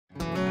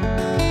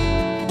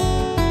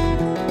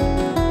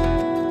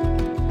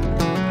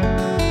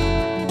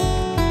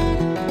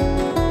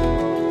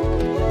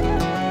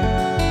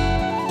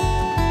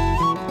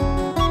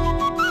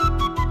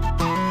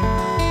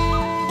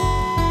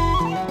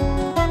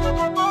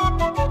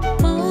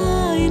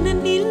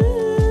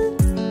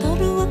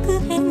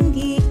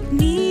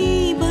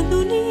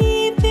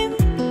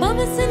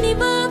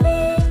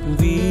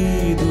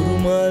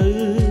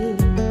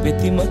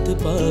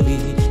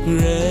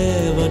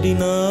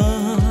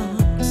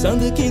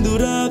සඳ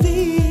කිඳුරාවි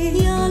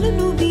යාළු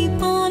නොවී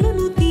පාළු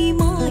නොදී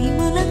මා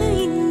හිමලක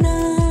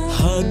ඉන්නා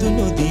හදු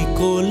නොදී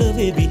කෝල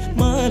වෙවි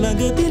මා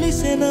ළඟ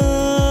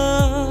දිලිසෙනා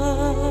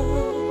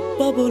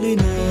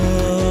බබුලිනා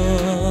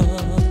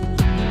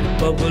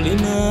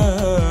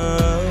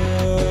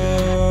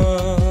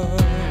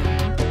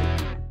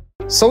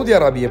සෞදි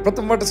අරාබියේ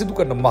ප්‍රථම වට සිදු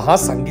කරන මහා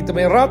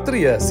සංගීතමය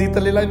රාත්‍රිය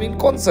සීතල ලයිවින්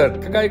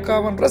කොන්සර්ට්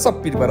ගායිකාවන් රසක්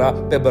පිරිවරා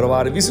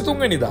පෙබරවාරි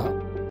 23 වෙනිදා.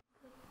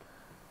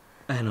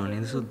 ඇහෙනව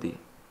නේද සුද්දී?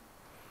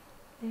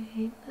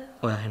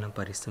 ඔය ඇහෙන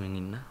පරිස්සමෙන්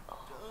ඉන්න.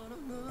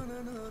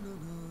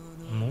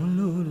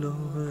 මුළු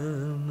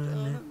ලොවම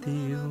නැති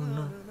වුණ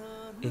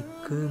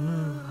එකම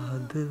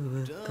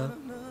හදවතක්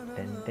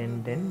ටෙන්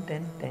ටෙන්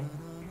ටෙන් ටෙන්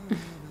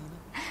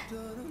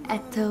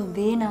ඇත්ත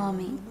ඔබේ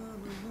නාමේ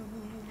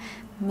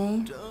මේ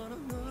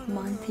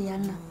මං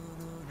තියන්න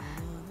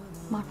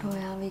මට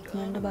ඔයාව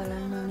ඉක්මනට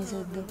බලන්න ඕනි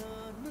සුද්දෝ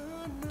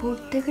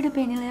පොට්ටකට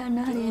පෙනිලා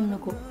යන්න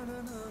හරියන්නකෝ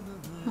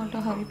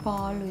මට හරි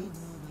පාළුයි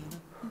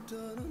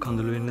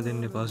කඳුළු වෙන්න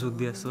දෙන්න එපා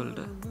සුද්දී ඇස්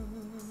වලට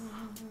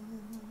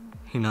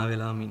hina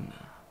වෙලාම ඉන්න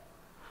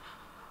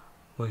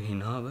ඔය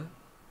hinaව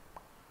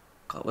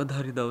කවදා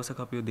හරි දවසක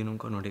අපිව දිනුම්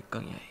කරනකොට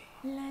එක්කන් යයි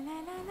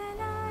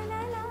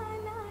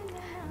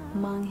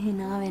මං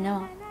hina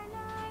වෙනවා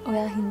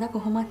ඔයා හින්දා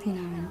කොහොමත්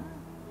hina වෙනවා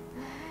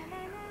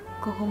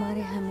කොහොම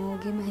හරි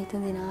හැමෝගෙම හිත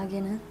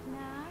දිනාගෙන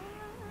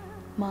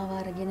මාව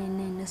අරගෙන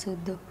එන්න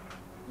සුද්දෝ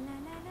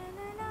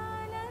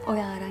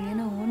ඔයා අරන්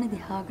යන ඕන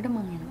දිහාකට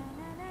මං එනවා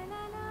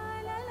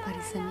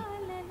පරිස්සමෙන්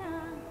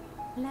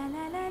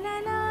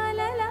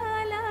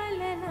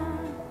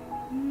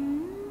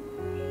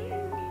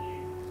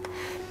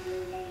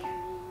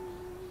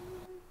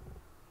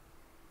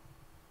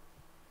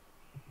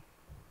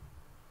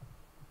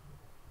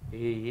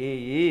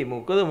ඒ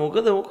මොකද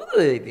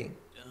ඉතින්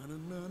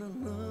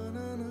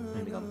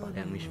නිකන්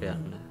පලයන්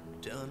විශ්වයන්න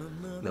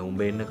දැන්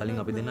උඹ එන්න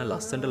කලින් අපි දෙන්න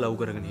ලස්සනට ලව්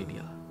කරගෙන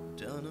හිටියා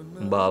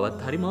උඹ ආවත්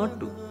හරි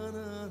මාට්ටු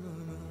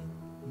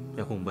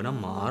යකෝ උඹ නම්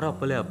මාර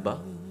අපලේ අබ්බා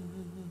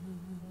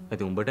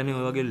ඉතින් උඹටනේ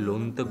ඔය වගේ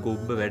ලොන්ත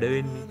ගොබ්බ වැඩ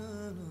වෙන්නේ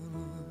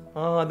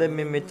දැන්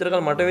මේ මෙච්චර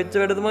කල් මට වෙච්ච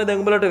වැඩ තමයි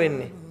දැන් උඹලට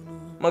වෙන්නේ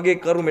මගේ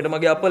කරුමෙට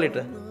මගේ අපලෙට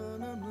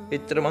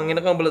එච්චර මං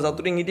එනකම් උඹලා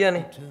සතුටින්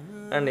හිටියානේ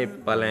අනේ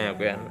පලයන්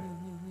යකෝ යන්න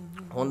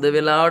හොඳ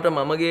වෙලාවට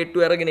මම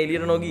ගේට්ටු අරගෙන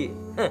එළියට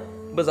නොගියේ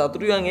ඔබ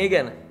සතුටුයන් ඒ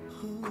ගැන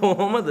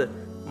කොහොමද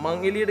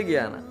මං එළියට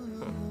ගියා නා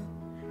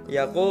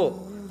යකෝ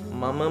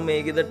මම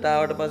මේ ගෙදරට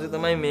ආවට පස්සේ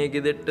තමයි මේ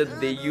ගෙදරට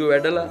දෙයියෝ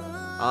වැඩලා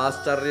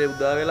ආශ්චර්යය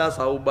උදා වෙලා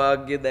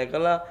සෞභාග්‍ය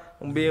දැකලා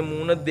උඹේ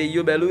මූණ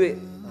දෙයියෝ බැලුවේ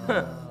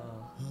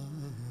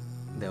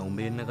දැන් උඹ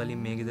එන්න කලින්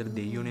මේ ගෙදර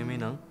දෙයියෝ නෙමෙයි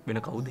නම් වෙන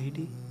කවුද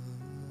හිටියේ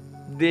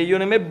දෙයියෝ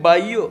නෙමෙයි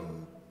බයියෝ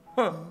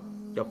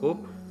යකෝ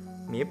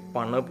මේ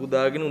පණ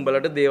පුදාගෙන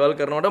උඹලට දේවල්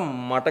කරනකොට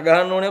මට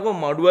ගහන්න ඕනේ යකෝ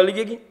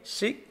මඩුවලිගකින්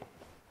සි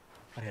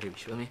හරි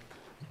විශ්ව මේ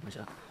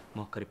මචං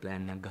මොකක් හරි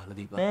ප්ලෑන් එකක් ගහලා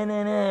දීපන්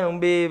නෑ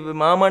උඹේ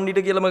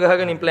මාමණ්ඩිට කියලාම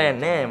ගහගෙන ප්ලෑන්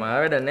නෑ මා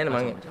වැඩක් නෑ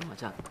මං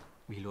මචං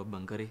විහිළුවක්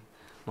බං කරේ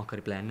මොකක්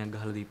හරි ප්ලෑන් එකක්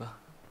ගහලා දීපන්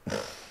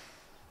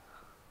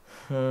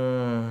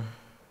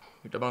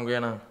හිටපන්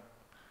කියනවා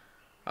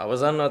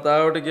අවසන්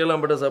වතාවට කියලා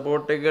උඹට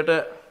සපෝට් එකකට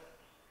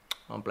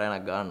මම ප්ලෑන්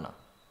එකක් ගන්නම්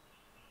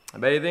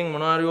හැබැයි ඉතින්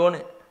මොනවා හරි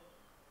ඕනේ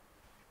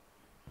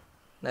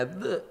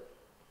නැද්ද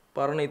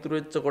පරණ ඉතුරු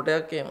වෙච්ච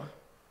කොටයක් එහෙම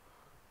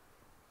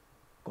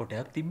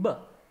කොටයක් තිබ්බා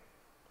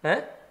ඈ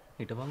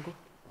හිටපන්කෝ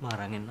මම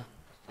අරන් එන්න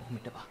කොහොම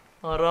හිටපන්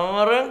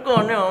අරන්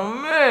කොනේ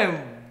අම්මේ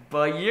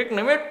බයියෙක්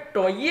නෙමෙයි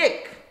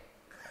ටොයියෙක්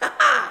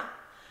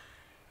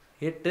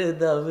හෙට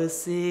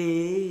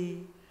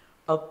දවසේ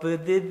අප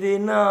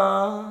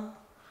දෙදෙනා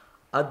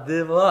අද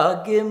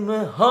වාගෙම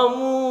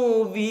හමු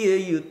විය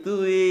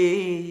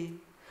යුතුයේ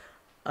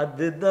අද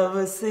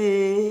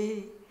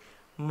දවසේ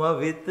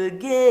මවෙත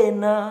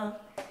ගේන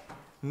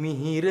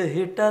මිහිර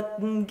හෙටත්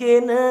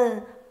ගෙන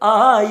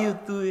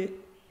ආයුතුයේ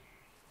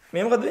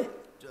මේ මොකද වේ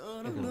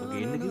උඹ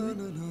ගේන්න කිව්වේ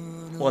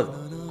මොකද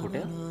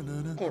කොටයක්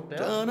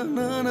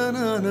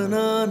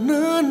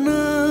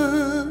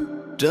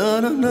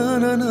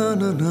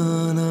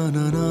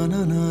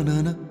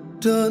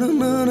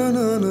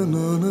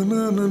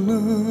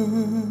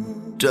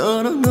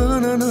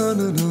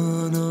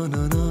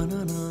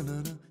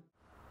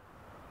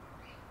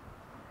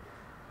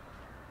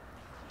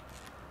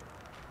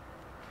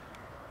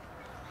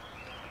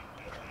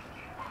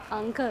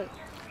අංකල්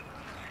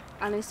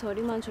අනේ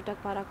සෝරි මං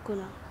චුට්ටක් පරක්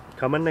වුණා.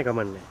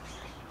 කමන්නේ.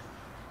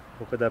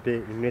 මොකද අපේ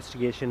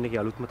ඉන්වෙස්ටිගේෂන්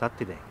එකේ අලුත්ම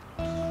තත්ත්වය දැන්.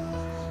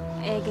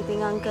 ඒක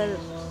ඉතින් අංකල්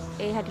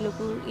ඒ හැටි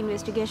ලොකු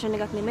ඉන්වෙස්ටිගේෂන්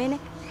එකක් නෙමෙයිනේ.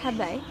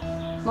 හැබැයි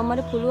මම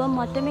මට පුළුවන්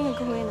මට්ටමේ එක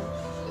හොයනවා.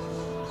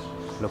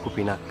 ලොකු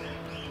පිනක්.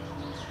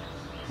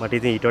 මට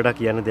ඉතින් ඊට වඩා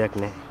කියන්න දෙයක්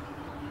නැහැ.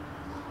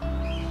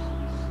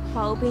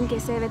 පවුපින්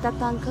කෙසේ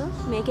වෙතත් අංකල්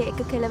මේකේ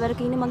එක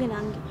කෙලවරක ඉන්නේ මගේ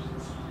නංගි.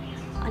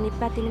 අනිත්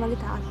පැත්තේ ඉන්නේ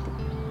මගේ තාත්තා.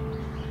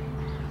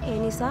 ඒ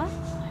නිසා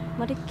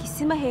මට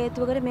කිසිම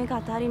හේතුවකට මේක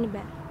අතාරින්න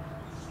බෑ.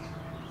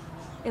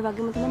 ඒ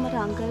වගේම තමයි මට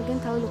අංකල්ගෙන්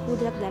තව ලොකු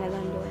දෙයක්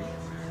දැනගන්න ඕනේ.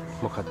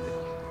 මොකක්ද?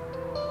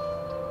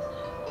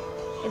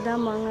 එදා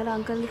මම අර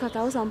අංකල්ගේ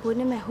කතාව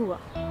සම්පූර්ණයෙන්ම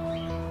ඇහුවා.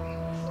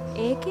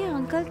 ඒකේ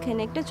අංකල්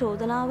කෙනෙක්ට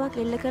චෝදනාවක්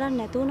එල්ල කරන්නේ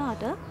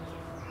නැතුණාට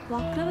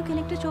වක්‍රව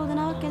කෙනෙක්ට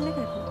චෝදනාවක් එල්ල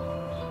කරනවා.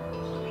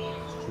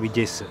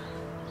 විජේස්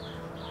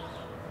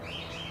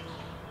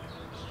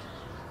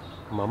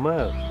මම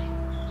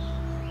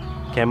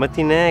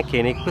කැමති නෑ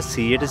කෙනෙක්ව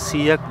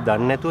 100%ක්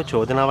දන්නේ නැතුව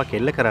චෝදනාවක්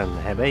එල්ල කරන්න.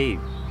 හැබැයි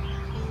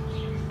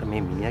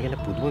මේ මිනිහා ගැන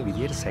පුදුම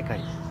විදියට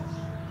සැකයි.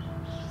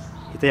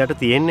 හිත යට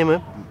තියෙන්නෙම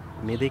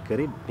මේ දේ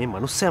කරේ මේ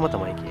මිනිස්සයාම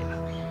තමයි කියලා.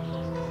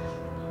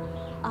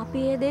 අපි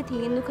ඒ දේ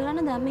තීන්දුව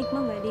කරන්න දැම්ම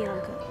ඉක්මන් වැඩි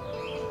අංකල්.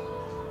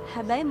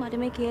 හැබැයි මට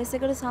මේ කේස්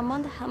එකට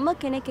සම්බන්ධ හැම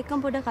කෙනෙක් එක්කම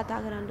පොඩ්ඩක් කතා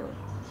කරන්න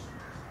ඕනේ.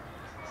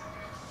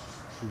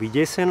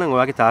 විජේසන් නම්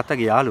ඔයාගේ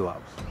තාත්තගේ යාළුවා.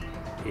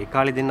 ඒ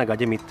කාලේ දෙන්න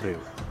ගජ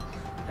මිත්‍රයෝ.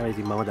 හැබැයි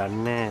ඉතින් මම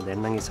දන්නේ දැන්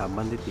නම් ඒ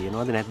සම්බන්ධය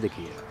තියෙනවද නැද්ද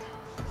කියලා.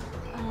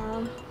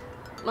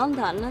 මම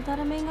දන්න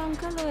තරමෙන්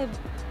අංකල් ඔය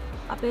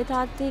අපේ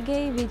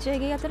තාත්තගේ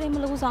විජයගේ අතර එහෙම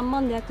ලොකු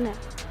සම්බන්ධයක්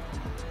නැහැ.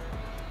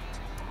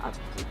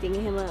 ඉතින්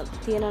එහෙම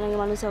තියෙනවනේ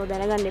මනුස්සයව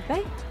දැනගන්න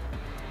එපයි.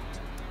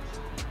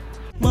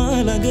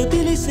 මාළඟ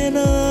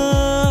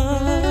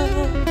තිලිසෙනා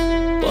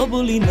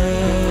පොබුලිනා.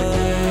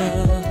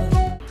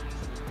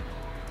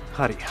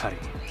 හරි හරි.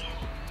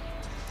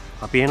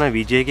 අපි එන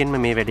විජයගෙන්ම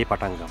මේ වැඩේ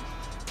පටන් ගමු.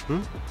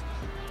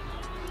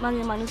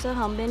 මගේ මනුස්සයව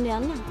හම්බෙන්න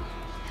යන්න.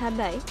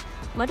 හැබැයි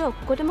මට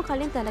ඔක්කොටම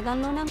කලින්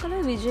දැනගන්න ඕන අංකල්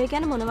ඔය විජය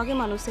කියන්නේ මොන වගේ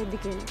මනුස්සයෙක්ද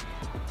කියලා.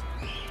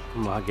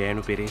 මා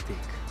ගෑනු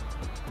පෙරේතෙක්.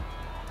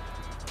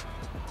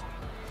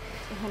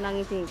 එහෙනම්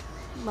ඉතින්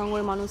මම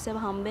ওই මනුස්සයව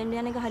හම්බෙන්න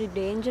යන එක හරි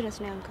ඩේන්ජරස්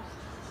නේ අංකල්.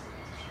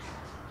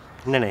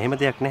 නෑ එහෙම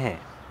දෙයක් නැහැ.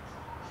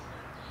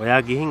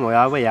 ඔයා ගිහින්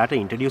ඔයාව යාට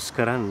ඉන්ට්‍රොඩියුස්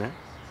කරන්න.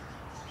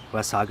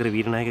 ඔයා සාගර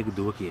වීරනායකගේ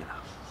දුව කියලා.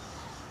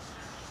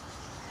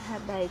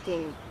 හැබැයි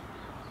ඉතින්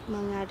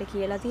මම යාට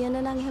කියලා තියන්න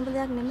නම් එහෙම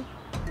දෙයක් නෙමෙයි.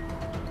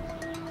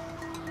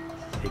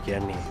 ඒ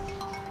කියන්නේ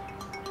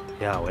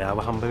එයා ඔයාව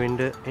හම්බ වෙන්න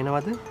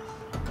එනවද?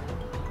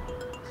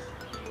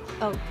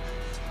 ඔව්.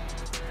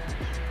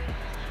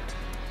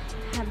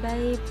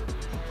 හැබැයි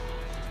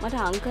මට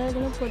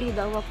අංකල්ගෙනුත් පොඩි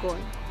උදව්වක්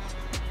ඕන.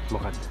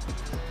 මොකක්ද?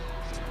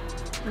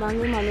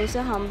 මගේ මනුස්ස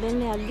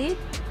හම්බෙන්න යද්දී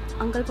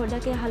අංකල්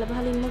පොඩ්ඩක් අහලා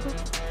බහලා ඉන්නකෝ.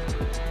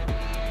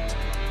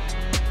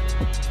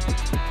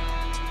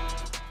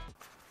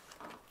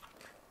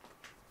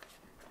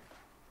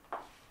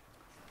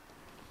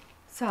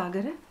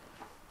 සාගර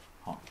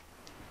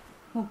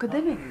මොකද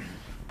මේ?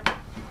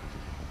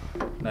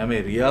 නෑ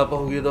මේ රියා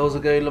පහුගිය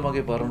දවසක ඇවිල්ලා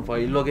මගේ පරණ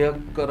ෆයිල්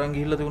වගේක් අරන්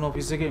ගිහිල්ලා තිබුණා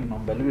ඔෆිස් එකෙන්.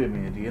 මම බැලුවේ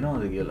මේ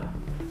තියෙනවද කියලා.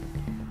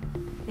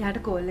 එයාට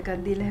කෝල් එකක්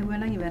දීලා හැවුවා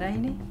නම්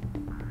ඉවරයිනේ.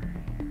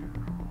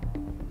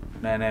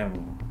 නෑ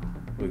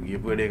ඔය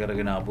ගියපු වැඩේ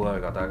කරගෙන ආපුවා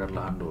කතා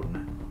කරලා අහන්න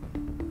ඕනේ.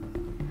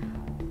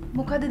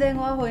 මොකද දැන්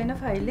ඔයා හොයන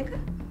ෆයිල් එක?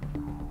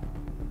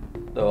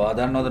 ඔයා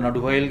දන්නවද නඩු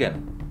ෆයිල් ගැන?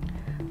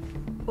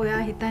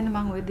 ඔයා හිතන්නේ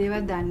මම ওই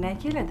දේවල් දන්නේ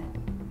නැහැ කියලාද?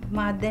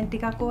 මාත් දැන්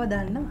ටිකක් ඕවා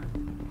දන්නවා.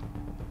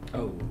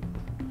 ඔව්.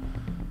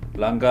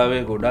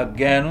 ලංකාවේ ගොඩක්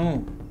ගෑනු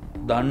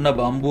දන්න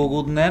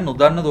බම්බුවකුත් නැහැ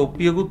නොදන්න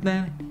තොප්පියකුත්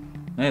නැහැනේ.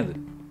 නේද?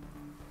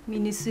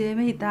 මිනිස්සු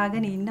එහෙම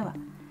හිතාගෙන ඉන්නවා.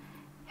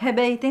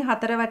 හැබැයි ඉතින්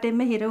හතර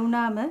වටෙන්ම හිර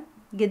වුණාම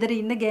ගෙදර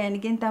ඉන්න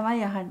ගෑණිගෙන්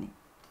තමයි අහන්නේ.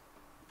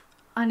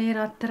 අනේ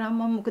රත්තරන්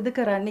මම මොකද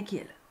කරන්නේ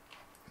කියලා.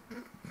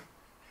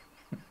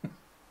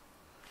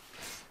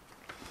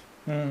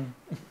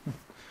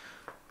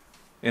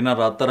 එන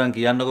රත්තරන්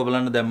කියන්නකො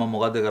බලන්න දැන් මම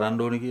මොකද්ද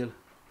කරන්න ඕනේ කියලා.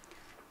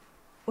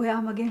 ඔයා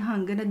මගෙන්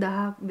හංගන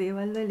 1000ක්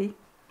දේවල් වලින්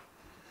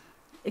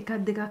එකක්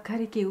දෙකක්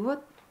හරි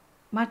කිව්වොත්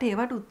මට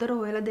ඒවට උත්තර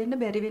හොයලා දෙන්න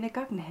බැරි වෙන එකක්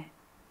නැහැ.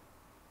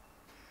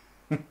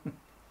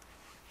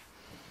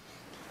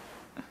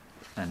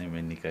 අනේ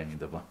මෙන්න නිකන්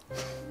ඉඳපන්.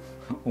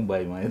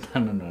 උඹයි මම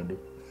දන්න නඩු.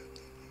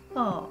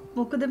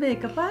 මොකද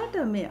මේක පාට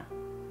මෙයා.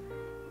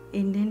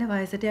 ඉන්න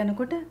වයසට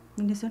යනකොට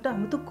මිනිස්සුන්ට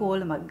අමුතු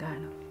කෝලමක්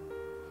ගන්නවා.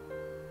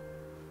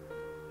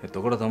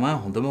 එතකොට තමයි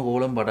හොඳම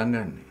කෝලම් පටන්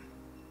ගන්නෙ.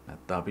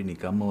 නැත්නම් අපි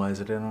නිකම්ම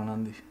වයසට යනවා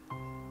නන්දි.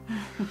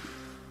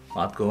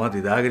 මාත් කොහොමද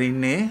ඉදාගෙන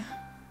ඉන්නේ?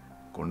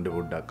 කොණ්ඩේ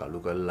පොඩ්ඩක් අලු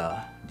කළා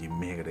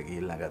ජිම් එකකට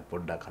ගිහිල්ලා ගත්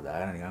පොඩ්ඩක්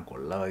හදාගෙන නිකන්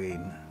කොල්ලා වගේ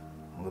ඉන්න.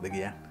 මොකද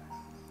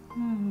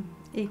කියන්නේ?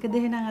 ඒක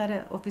දෙහෙනම් අර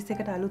ඔෆිස්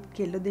එකට අලුත්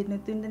කෙල්ල දෙන්න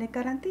තුන් දෙනෙක්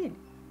අරන්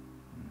තියෙන්නේ.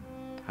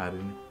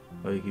 හරිනේ.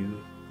 ඔය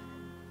කිව්වේ.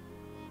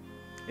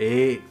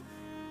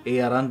 ඒ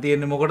අරන්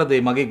තියෙන්නේ මොකටද?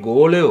 මගේ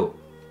ගෝලයෝ.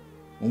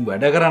 උන්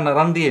වැඩ කරන්න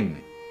අරන්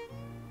තියෙන්නේ.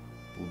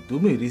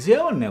 පුදුම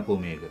ඉරිසියාවක් නේ අපෝ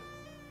මේක.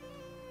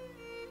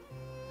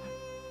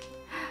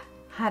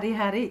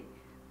 හරි.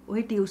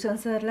 ওই ටියුෂන්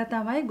සර්ලා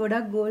තමයි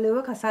ගොඩක් ගෝලයව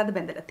කසාද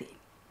බැඳලා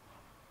තියෙන්නේ.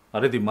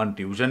 අර ඉතින් මං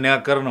ටියුෂන්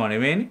එකක් කරනව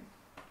නෙමෙයිනේ.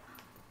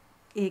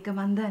 ඒක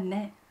මන්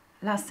දන්නේ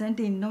ලස්සනට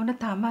ඉන්න ඕන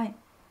තමයි.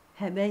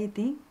 හැබැයි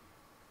ඉතින්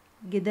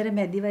ගෙදර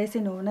මැදි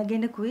වයසේ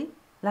නෝනගෙනකුයි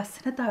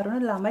ලස්සන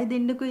තරුණ ළමයි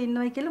දෙන්නෙකුයි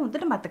ඉන්නවයි කියලා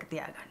හොඳට මතක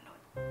තියාගන්න ඕන.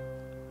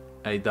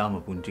 ඇයි තාම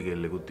පුංචි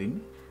කෙල්ලෙකුත්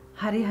ඉන්නේ?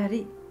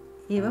 හරි.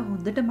 ඒව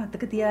හොඳට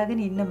මතක තියාගෙන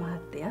ඉන්න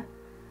මහත්තයා.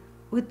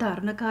 ওই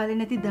තරුණ කාලේ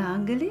නැති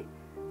දාංගලේ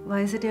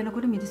වයසට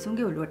යනකොට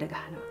මිනිසුන්ගේ ඔළුවට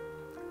ගහනවා.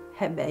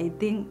 හැබැයි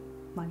ඉතින්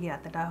මගේ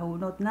අතට අහු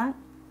වුණොත් නම්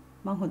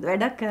මම හොඳ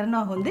වැඩක්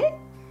කරනවා හොඳේ.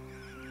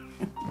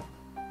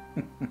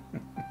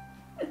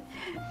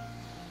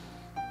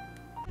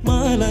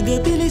 මාළඟ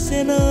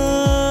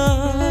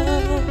තිලිසෙනා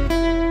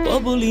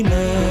පොබුලිනා.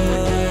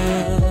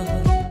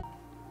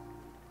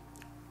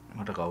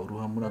 මට කවුරු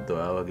හම්බුණත්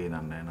ඔයා වගේ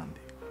නෑ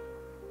නන්දි.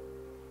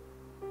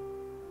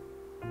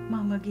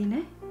 මගේ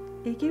නෑ.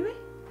 ඒ කිව්වේ?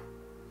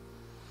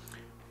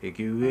 ඒ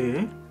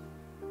කිව්වේ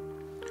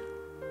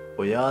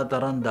ඔයා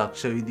තරම්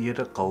දක්ෂ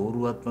විදියට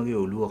කවුරුවත් මගේ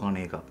ඔළුව කන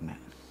එකක් නෑ.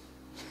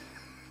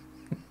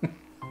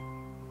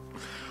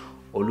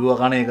 ඔළුව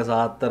කන එක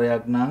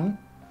සාත්තරයක් නම්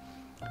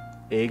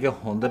ඒක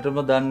හොඳටම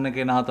දන්න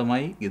කෙනා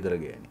තමයි ගෙදර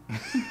ගෑණි.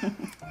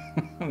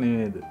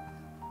 නේද?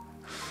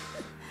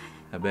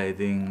 හැබැයි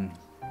ඉතින්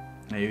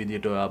මේ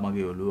විදියට ඔයා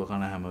මගේ ඔළුව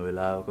කන හැම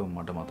වෙලාවකම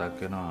මට මතක්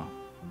වෙනවා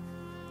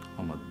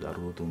මම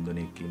දරුවෝ 3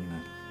 දෙනෙක් ඉන්න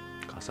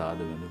කසාද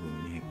වෙනපු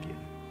මිනිහෙක්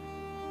කියලා.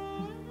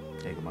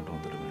 ඒක මට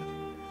හොඳටම මතකයි.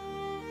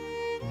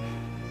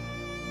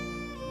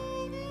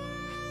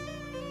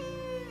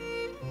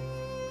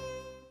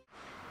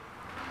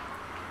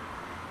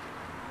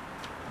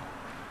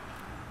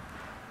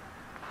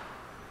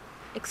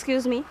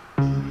 Excuse me.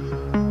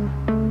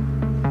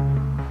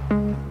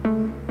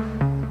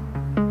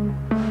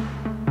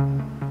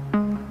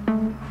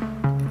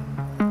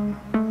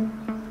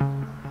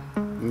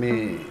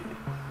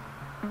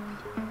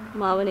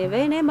 මාව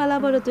නෙවෙයි නේ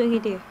බලාපොරොත්තුෙන්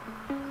හිටියේ.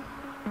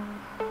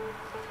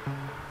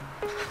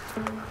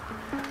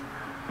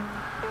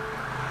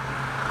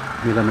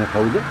 ඊළඟ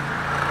කවුද?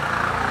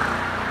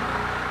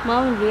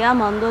 මම රියා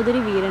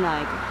මන්දෝදරි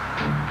වීරනායක.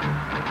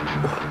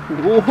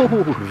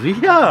 ඕ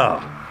රියා.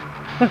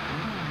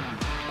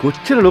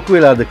 කොච්චර ලොකු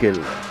වෙලාද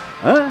කියලා.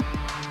 ඈ?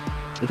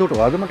 එතකොට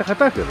වාද මට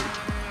කතා කරේ.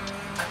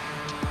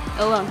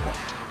 ඔව් අංකල්.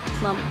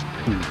 මම.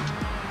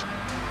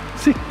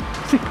 සික්.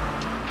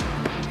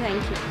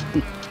 Thank you.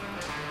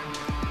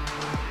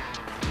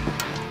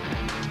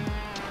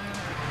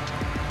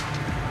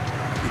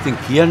 ඉතින්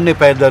කියන්න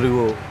එපා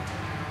දරුවෝ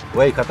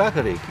ඔයයි කතා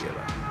කරේ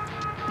කියලා.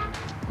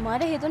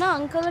 මට හිතුණා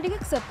අංකල්ව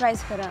ටිකක්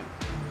සර්ප්‍රයිස් කරන්න.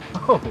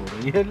 ඔව්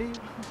රියලි.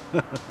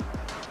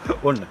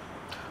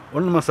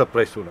 ඔන්න මම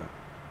සර්ප්‍රයිස් වුණා.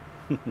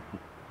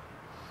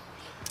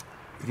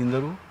 ඉතින්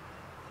දරුවෝ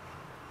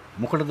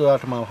මොකටද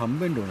ඔයාට මාව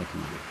හම්බෙන්න ඕන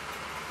කිව්වේ?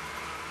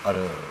 අර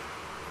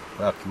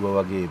ඔයා කිව්වා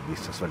වගේ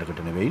බිස්නස්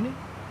වැඩකට නෙවෙයිනේ.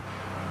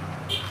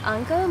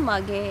 අංකල්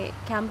මගේ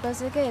කැම්පස්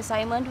එකේ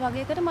අසයින්මන්ට්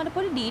වගේකට මට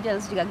පොඩි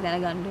ඩීටේල්ස් ටිකක්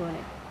දැනගන්න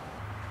ඕනේ.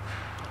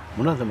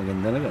 මොනවද මගෙන්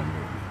දැනගන්න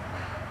ඕනේ?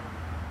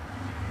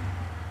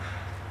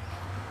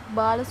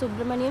 බාල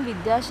සුබ්‍රමණියම්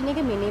විද්‍යාශනයක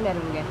මිනී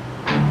මැරුම් ගැන.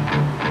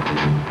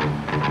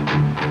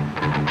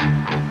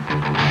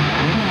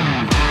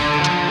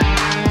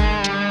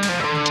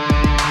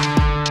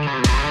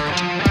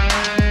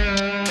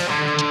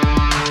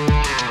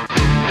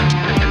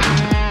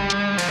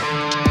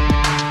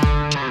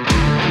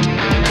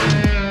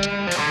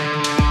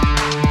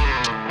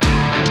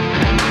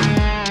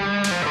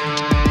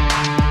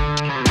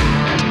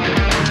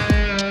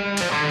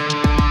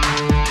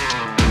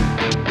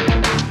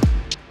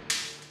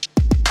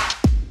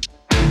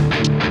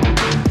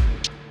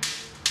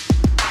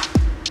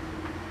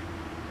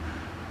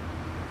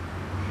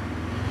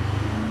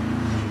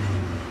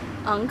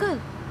 අංකල්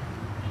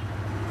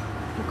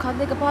මොකක්ද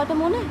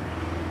එකපාරටම උනේ?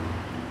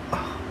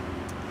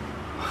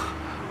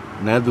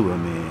 නෑදුව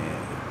මේ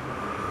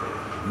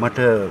මට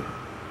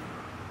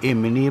ඒ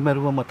මිනී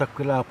මරුව මතක්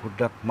වෙලා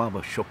පොඩ්ඩක් මාව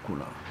ෂොක්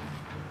වුණා.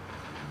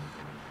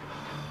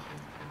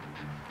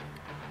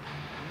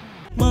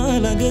 මා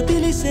ළඟ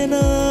තිලිසෙන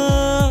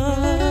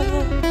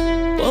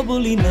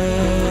පොබුලින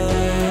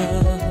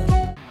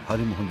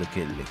හරිම හොඳ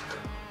කෙල්ලෙක්.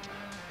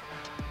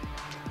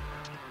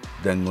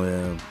 දැන් ඔය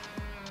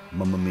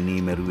මම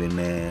මිනී මැරුවේ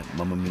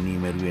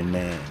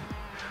නෑ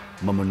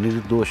මම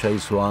නිර්දෝෂයි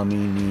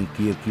ස්වාමීනි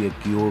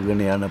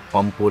කියෝගෙන යන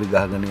පම්පෝරි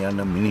ගහගෙන යන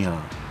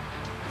මිනිහා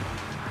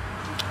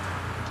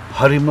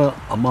හරිම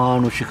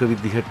අමානුෂික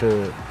විදිහට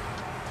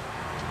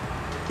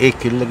ඒ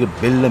කෙල්ලගේ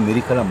බෙල්ල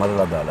මිරිකලා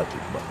මරලා දාලා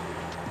තිබ්බා.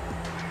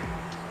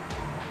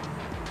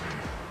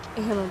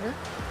 එහෙමද?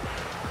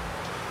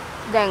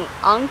 දැන්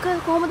අංකල්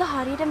කොහොමද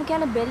හරියටම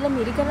කියන බෙල්ල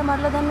මිරිකලා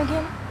මරලා දාන්න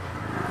කියලා?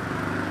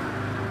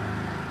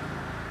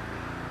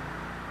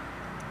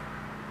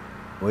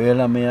 ඔය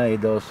ළමයා ඒ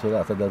දවස්වල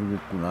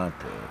අතදරුවෙක්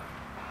වුණාට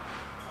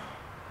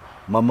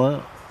මම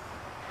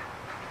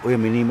ඔය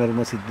මිනී මැරුම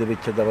සිද්ධ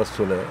වෙච්ච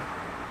දවස්වල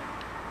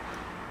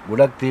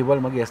ගොඩක් දේවල්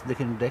මගේ ඇස්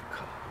දෙකෙන්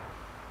දැක්කා.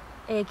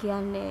 ඒ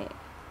කියන්නේ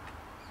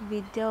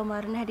විද්‍යාව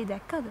මරණ හැටි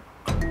දැක්කද?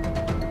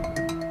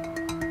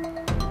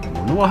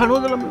 මොනවා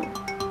අහනවද ළමයෝ?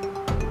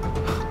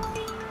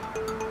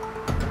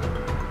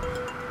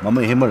 මම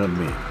එහෙම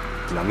මේ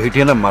ළඟ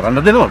හිටියනම්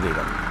මරන්න දෙනවද ඒක?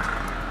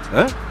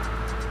 ඈ?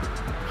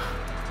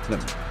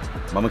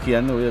 මම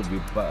කියන්නේ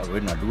ඔය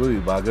නඩුව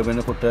විභාග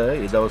වෙනකොට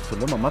ඒ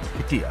දවස්වල මමත්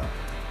හිටියා.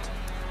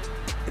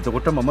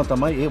 එතකොට මම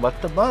තමයි ඒ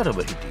වත්ත බාරව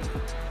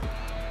හිටියේ.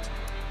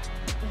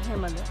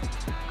 එහෙමද?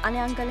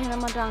 අනේ අංකල්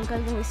එහෙනම් මට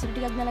අංකල්ගෙන් විස්තර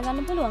ටිකක්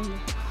දැනගන්න පුළුවන්ද?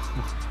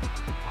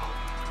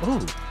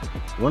 ඔව්.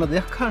 ඕන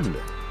දෙයක් අහන්න.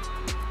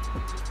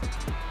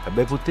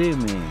 හැබැයි පුතේ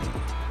මේ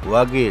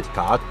ඔයාගේ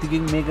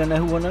තාත්තිගෙන් මේක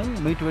නැහුවනම්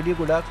මීට වැඩිය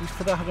ගොඩාක්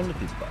විස්තර අහගන්න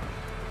තිබ්බා.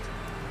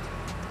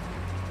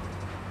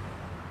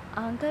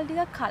 අංකල්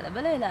ටිකක්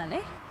කලබල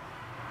වෙලානේ.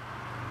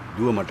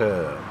 දුව මට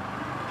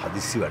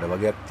හදිස්සි වැඩ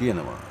වගේක්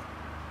තියෙනවා.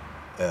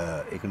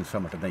 ඒක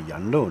නිසා මට දැන්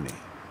යන්න ඕනේ.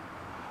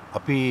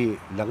 අපි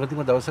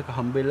ළඟදිම දවසක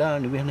හම්බෙලා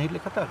නිවෙන හිල්ල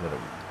කතා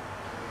කරමු.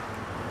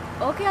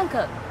 ඕකේ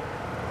අංකල්.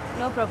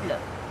 No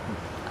problem.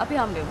 අපි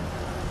හම්බෙමු.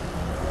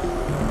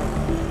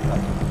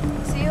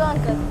 See you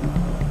uncle.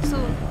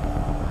 Soon.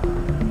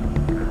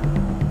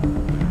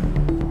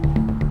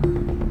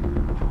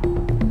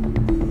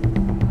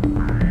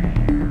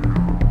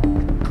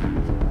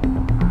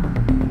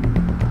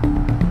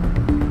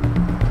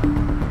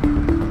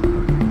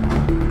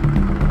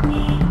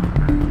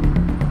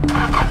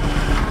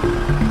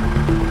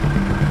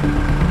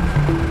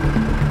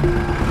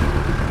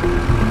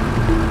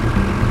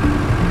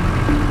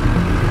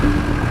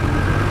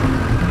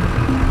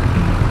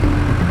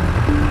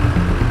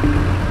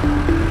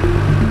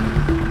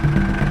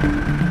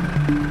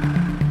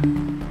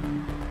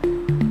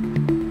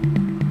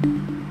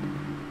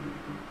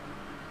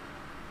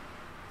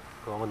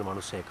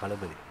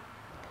 කලබලයි.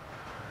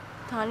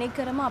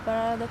 තනිකරම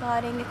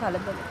අපරාධකාරයන්ගේ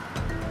කලබල.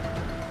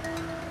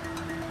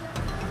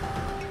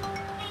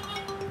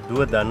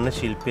 දුව දන්න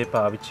ශිල්පය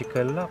පාවිච්චි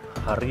කරලා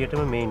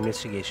හරියටම මේ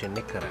ඉන්වෙස්ටිගේෂන්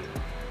එක කරන්න.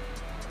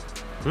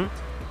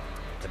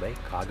 හැබැයි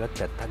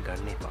කාගත් ඇත්තක්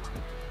ගන්න එපා.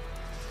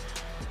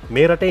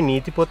 මේ රටේ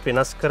නීති පොත්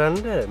වෙනස්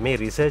කරන්න මේ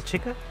රිසර්ච්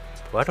එක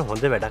ඔයාට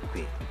හොඳ වැඩක්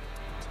වේ.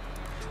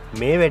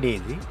 මේ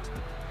වැඩේදී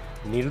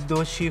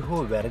නිර්දෝෂී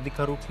හෝ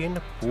වැරදිකරු කියන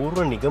පූර්ව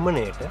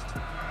නිගමනයට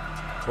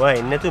ඔයා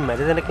එන්නේ නැතුව මැද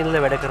තැනක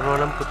ඉඳලා වැඩ කරනවා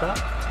නම් පුතා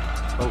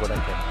මම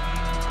ගොඩක්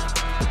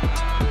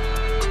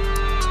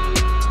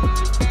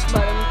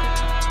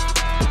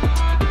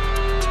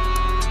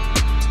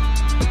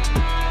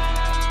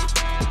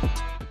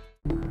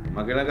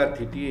මගේ ළඟත්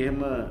හිටියේ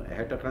එහෙම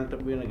ඇහැට කනට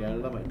පේන ගෑනු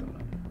ළමයි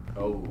තමයි.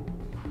 ඔව්.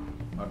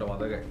 මට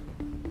මතකයි.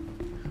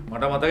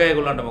 මට මතකයි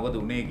ඒගොල්ලන්ට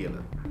මොකද උනේ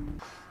කියලා.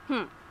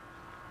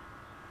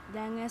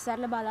 දැන්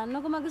ඇස්සarla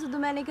බලන්නකො මගේ සුදු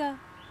මැණික.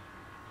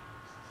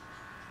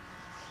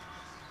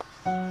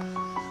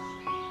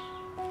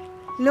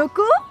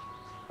 ලොකු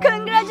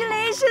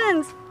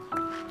congratulations.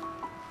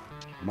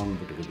 මම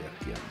ඔබට දෙයක්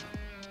කියන්න.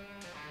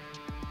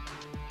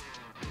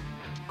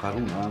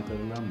 කරුණා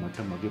කරලා මට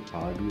මගේ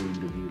පාඩුවේ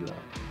ඉඳ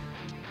දීලා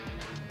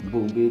ඔබ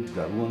උඹේ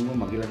දරුවන්ව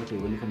මගේ ළඟට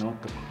එවන එක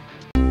නවත්තපන්.